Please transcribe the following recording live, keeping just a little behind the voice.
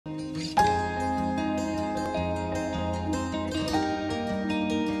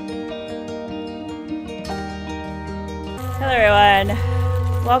Hello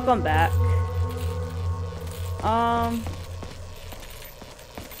everyone, welcome back. Oh,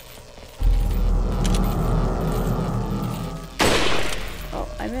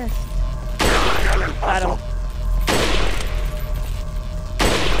 I missed. Got him.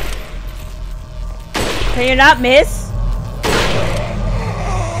 Can you not miss?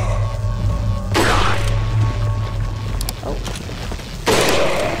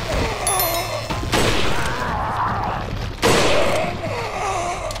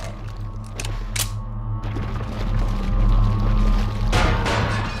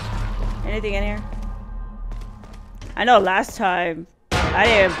 Anything in here? I know last time I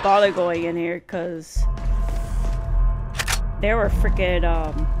didn't bother going in here because they were freaking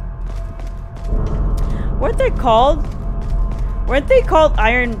weren't they called? Weren't they called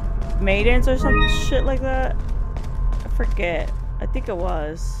Iron Maidens or some shit like that? I forget. I think it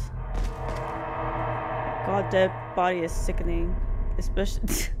was. God, dead body is sickening.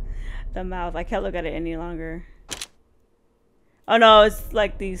 Especially the mouth. I can't look at it any longer. Oh no, it's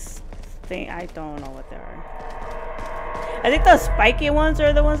like these things. I don't know what they are. I think the spiky ones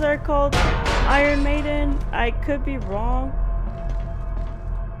are the ones that are called Iron Maiden. I could be wrong.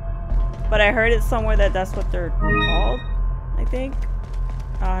 But I heard it somewhere that that's what they're called. I think.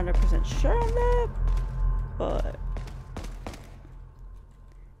 Not 100% sure on that. But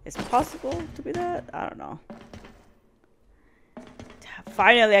it's possible to be that. I don't know.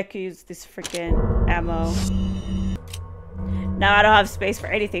 Finally, I could use this freaking ammo. Now I don't have space for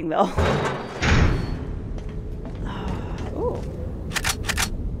anything though. Ooh.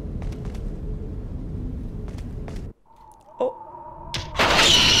 Oh.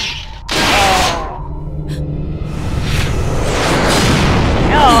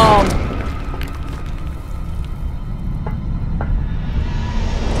 Oh.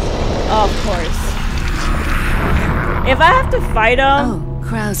 Oh, of course. If I have to fight him. Oh,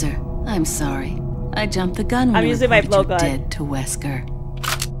 Krauser, I'm sorry. I jumped the gun when I'm using my blow gun. Dead to Wesker.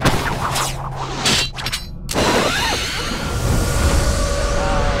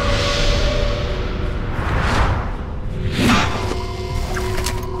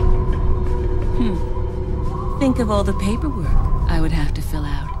 Think of all the paperwork I would have to fill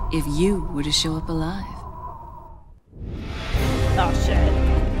out if you were to show up alive. Oh shit.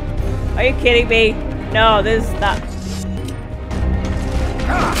 Are you kidding me? No, this is not.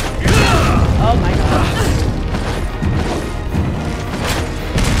 Oh my god.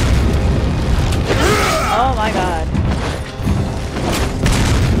 Oh my god.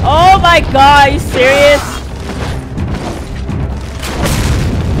 Oh my god, are you serious?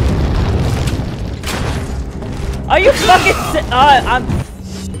 Are you fucking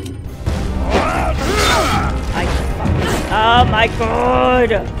oh my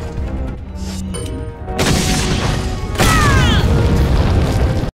god.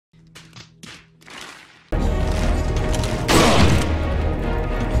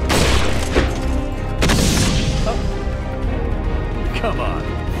 Come on.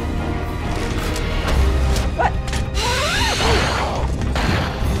 What?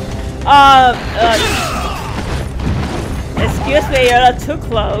 Excuse me, you're not too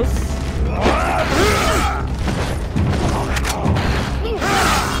close.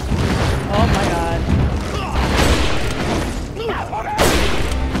 Oh my god.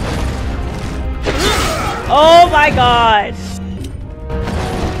 Oh my god.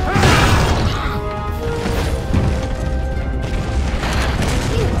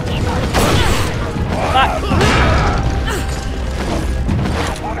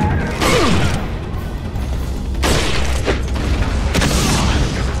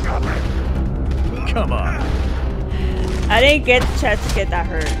 Come on. I didn't get the chance to get that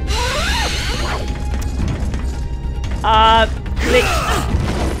hurt. Click.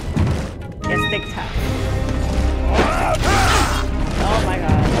 Yeah, stick tap. Oh my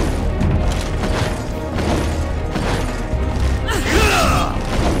god.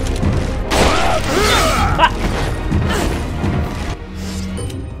 Fuck.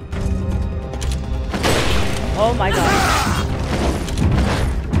 Oh my god.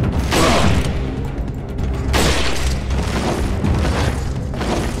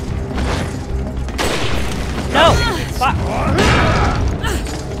 No! Fuck!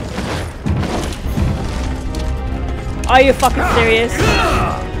 Are you fucking serious?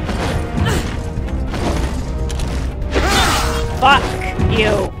 Fuck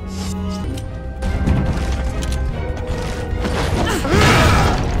you!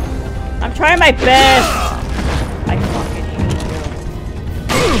 I'm trying my best! I fucking hate you.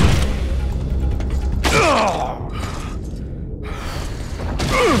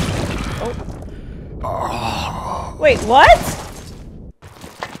 Oh. Wait, Wait, what?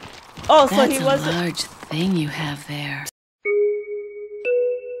 Oh, so That's he a wasn't. large thing you have there.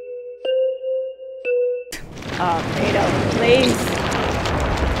 Oh, Ada, please.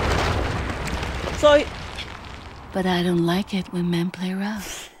 So. But I don't like it when men play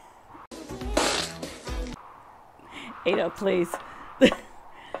rough. Ada, please.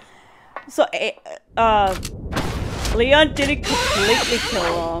 So, Leon didn't completely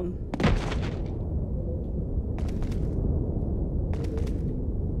kill him.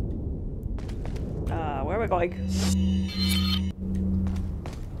 Where are we going?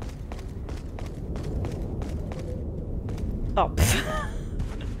 Oh.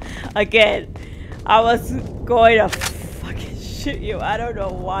 Again, I was going to fucking shoot you. I don't know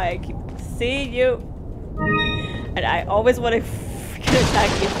why I keep seeing you. And I always want to freaking attack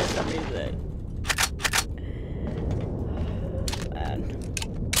you for some reason. Man.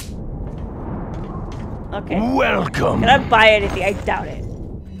 Okay. Welcome. Can I buy anything? I doubt it.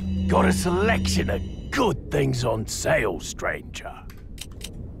 Got a selection of good things on sale, stranger.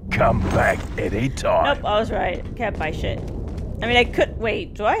 Come back anytime. Nope, I was right. Can't buy shit. I mean, I could.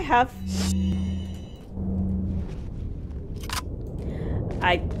 Wait, do I have.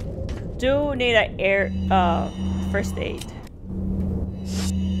 I do need an first aid.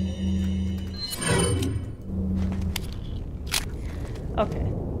 Okay.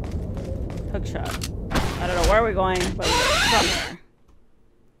 Hook shot. I don't know where we're going, but we're somewhere.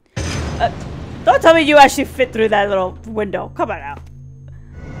 Don't tell me you actually fit through that little window. Come on now.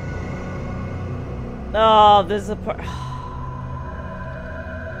 Oh, this is a part.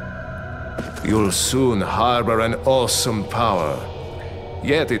 You'll soon harbor an awesome power.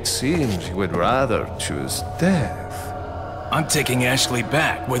 Yet it seems you would rather choose death. I'm taking Ashley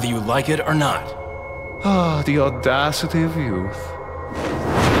back, whether you like it or not. Ah, the audacity of youth.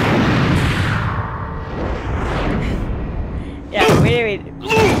 Yeah, we didn't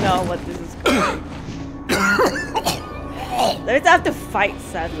even know what this is going. There's have to fight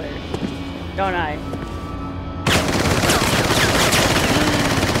Sadler, don't I?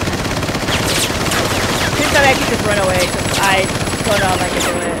 Seems that I can just run away because I don't know if I can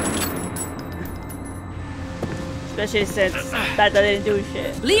do it. Especially since that didn't do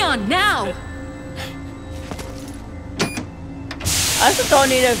shit. Leon, now! I also don't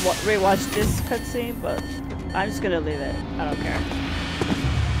need to rewatch this cutscene, but I'm just gonna leave it. I don't care.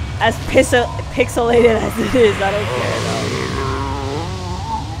 As pixelated as it is, I don't care though.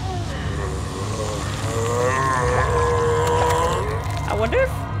 I wonder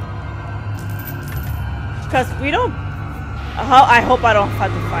if... Because we don't... I hope I don't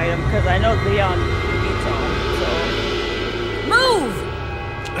have to fight him, because I know Leon beats him, so... Move!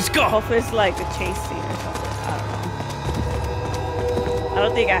 Let's go! Hopefully it's like a chase scene or something. I don't know. I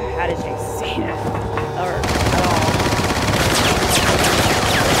don't think I had a chase scene at all.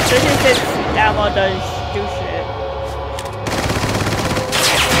 Especially since ammo does do shit.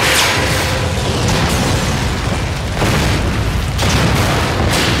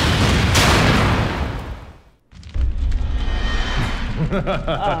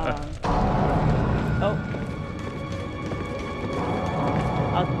 Oh.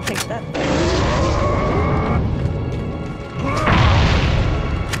 I'll take that.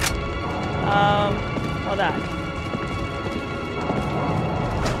 Hold on.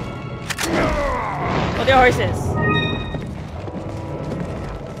 Oh, the horses.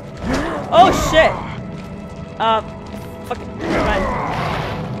 Oh shit. Fucking run.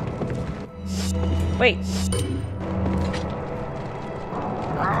 Wait.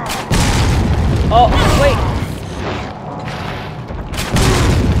 Oh, wait.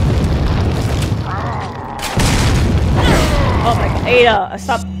 Oh my god, Ada,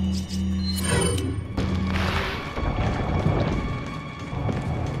 stop.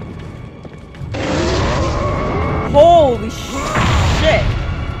 Holy shit.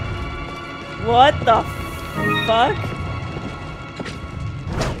 What the fuck?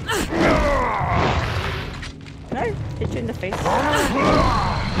 Can I hit you in the face?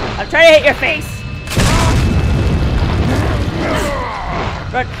 I'm trying to hit your face.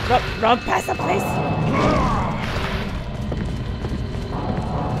 Run past the place.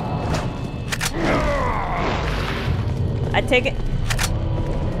 I take it.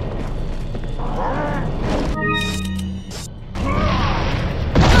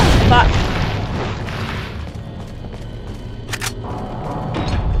 Fuck.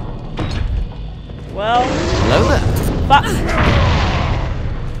 Well. Hello there. Fuck.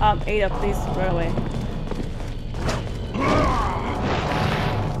 Ada, please run away.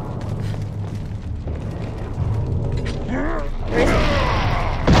 Where is he?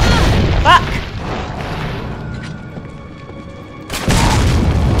 Fuck.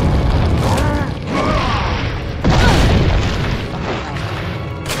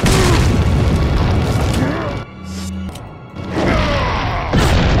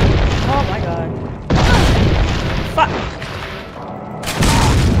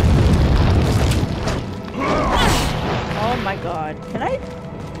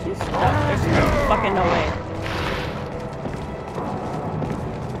 She's stuck. There's fucking no way.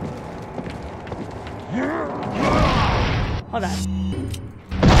 Hold on.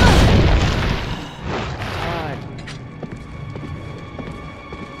 God.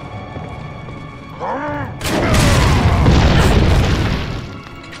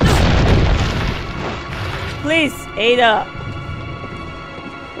 Please, Ada.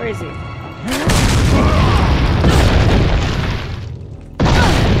 Where is he?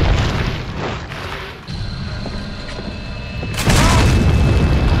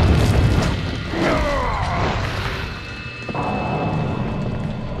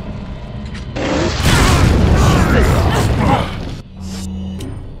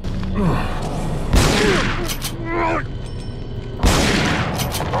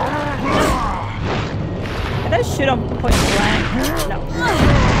 Did I shoot him point blank? No.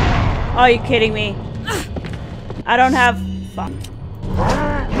 Oh, are you kidding me? I don't have... Fuck.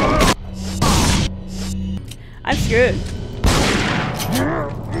 I'm screwed.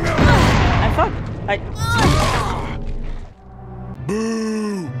 I'm fucked.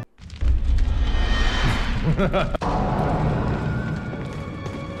 Boo!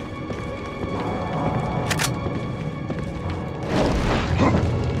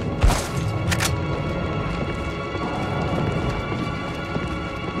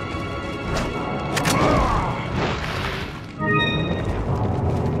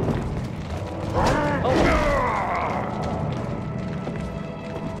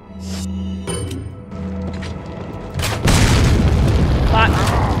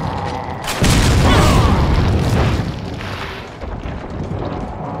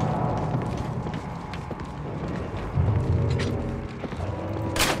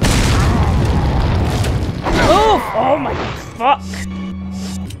 Oh my fuck.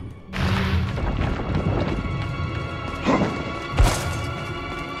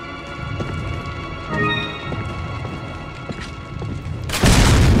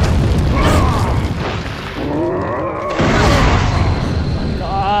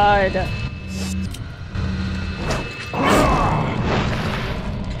 God.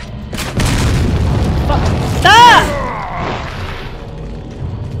 Fuck. Stop!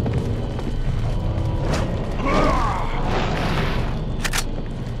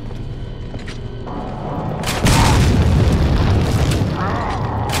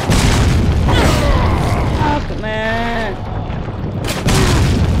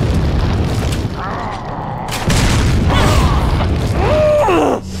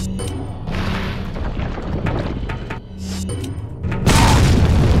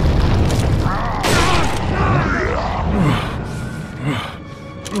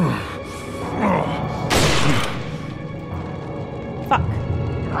 Fuck.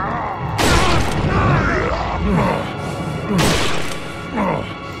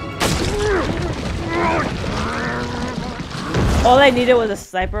 All I needed was a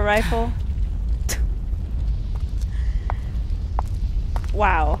sniper rifle.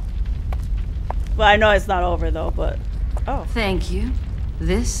 Wow. Well, I know it's not over though, but... Oh. Thank you.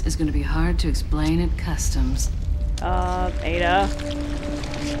 This is going to be hard to explain at customs. Ada.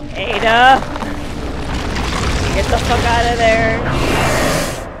 Ada! Get the fuck out of there.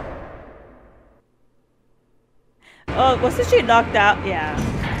 Oh, wasn't she knocked out? Yeah.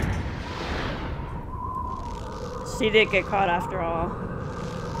 She did get caught after all.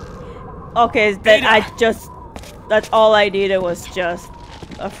 Okay, then that's all I needed was just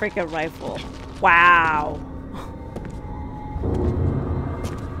a freaking rifle. Wow.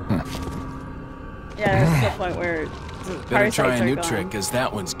 Yeah, that's the point where the Better try parasites a new are gone. trick, cause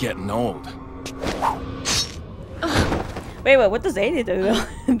that one's getting old. Wait, what does Ada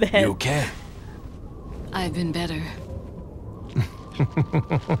do then? You okay? I've been better.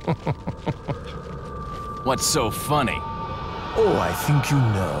 What's so funny? Oh, I think you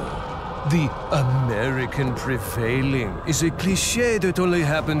know. The American prevailing is a cliché that only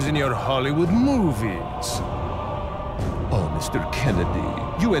happens in your Hollywood movies. Oh, Mr. Kennedy,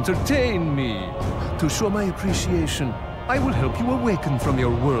 you entertain me. To show my appreciation, I will help you awaken from your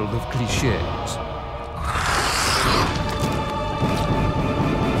world of clichés.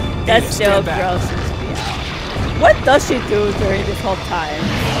 That Ada, still stand back. grosses me out. What does she do during this whole time?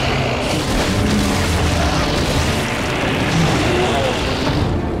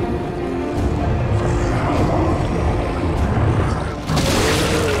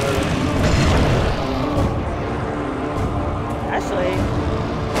 Actually...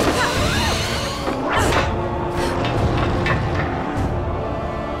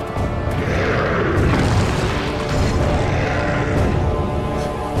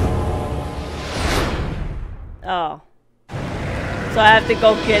 Oh. So I I have to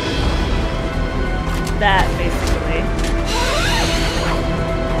go get that basically.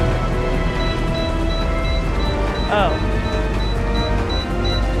 Oh.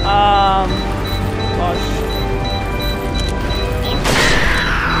 Gosh.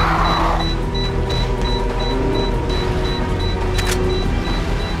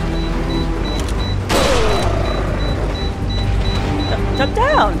 Jump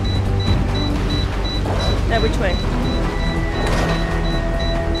down! Yeah, which way?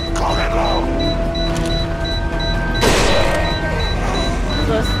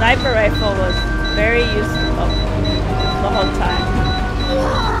 So a sniper rifle was very useful the whole time.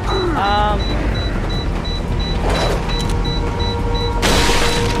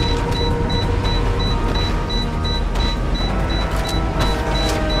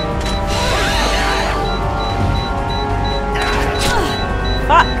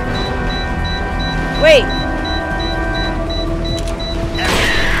 Fuck! Wait!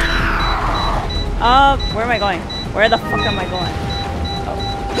 Where am I going? Where the fuck am I going? Oh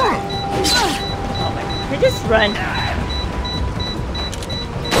my god. Can I just run?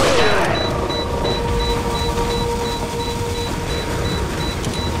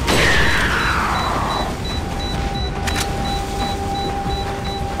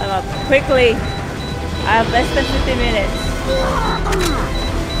 Quickly! I have less than 50 minutes.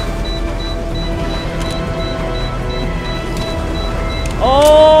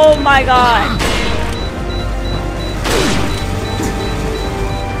 Oh my god!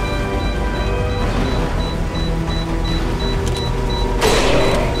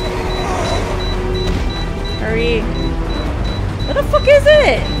 Hurry! What the fuck is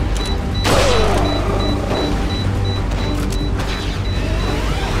it?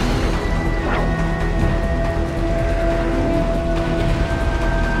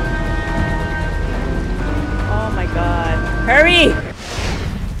 Oh my god. Hurry!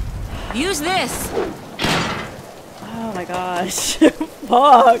 Use this! Oh my gosh.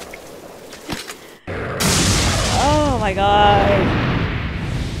 Fuck! Oh my god.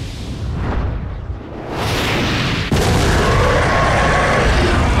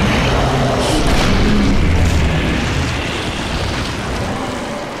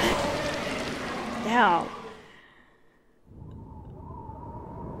 Damn.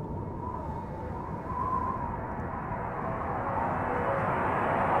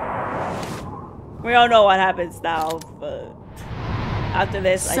 We all know what happens now, but after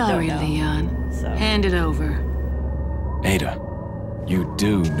this, Sorry, I don't know. Leon. So. Hand it over. Ada, you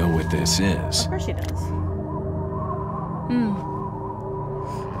do know what this is. Of course she does.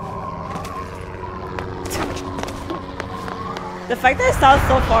 The fact that it sounds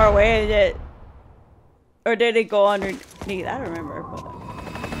so far away, or did it go underneath? I don't remember, but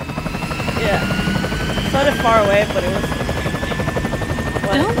yeah, it sounded far away, but it was.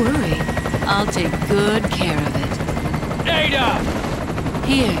 What? Don't worry. I'll take good care of it. Ada!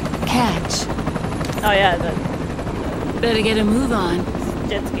 Here, catch. Oh yeah, the Better get a move on.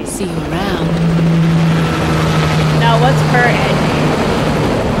 jet ski. See you around. Now, what's her ending?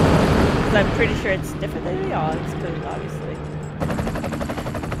 Because I'm pretty sure it's different than the odds, because obviously.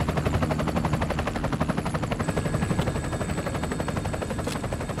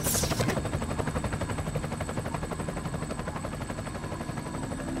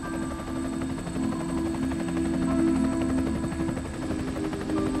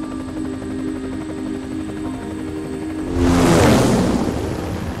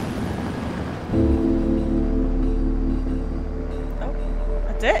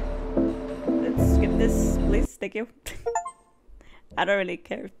 That's it. Let's skip this, please. Thank you. I don't really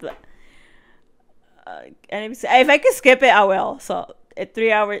care if the if I can skip it, I will. So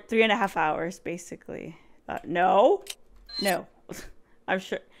 3.5 hours, basically. No, I'm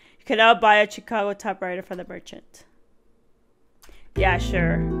sure you cannot buy a Chicago typewriter from the merchant. Yeah,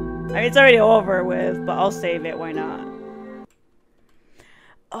 sure. I mean, it's already over with, but I'll save it. Why not?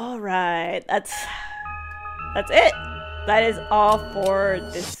 All right, that's it. That is all for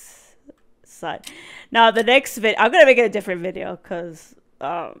this side. Now the next video, I'm gonna make it a different video because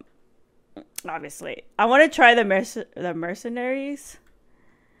obviously I want to try the mercenaries.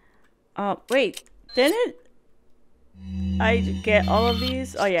 Wait, didn't I get all of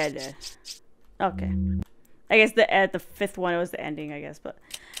these? Oh yeah, I did. Okay, I guess the fifth one was the ending, I guess, but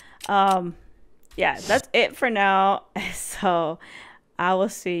yeah, that's it for now. So I will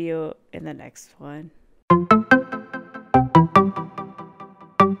see you in the next one.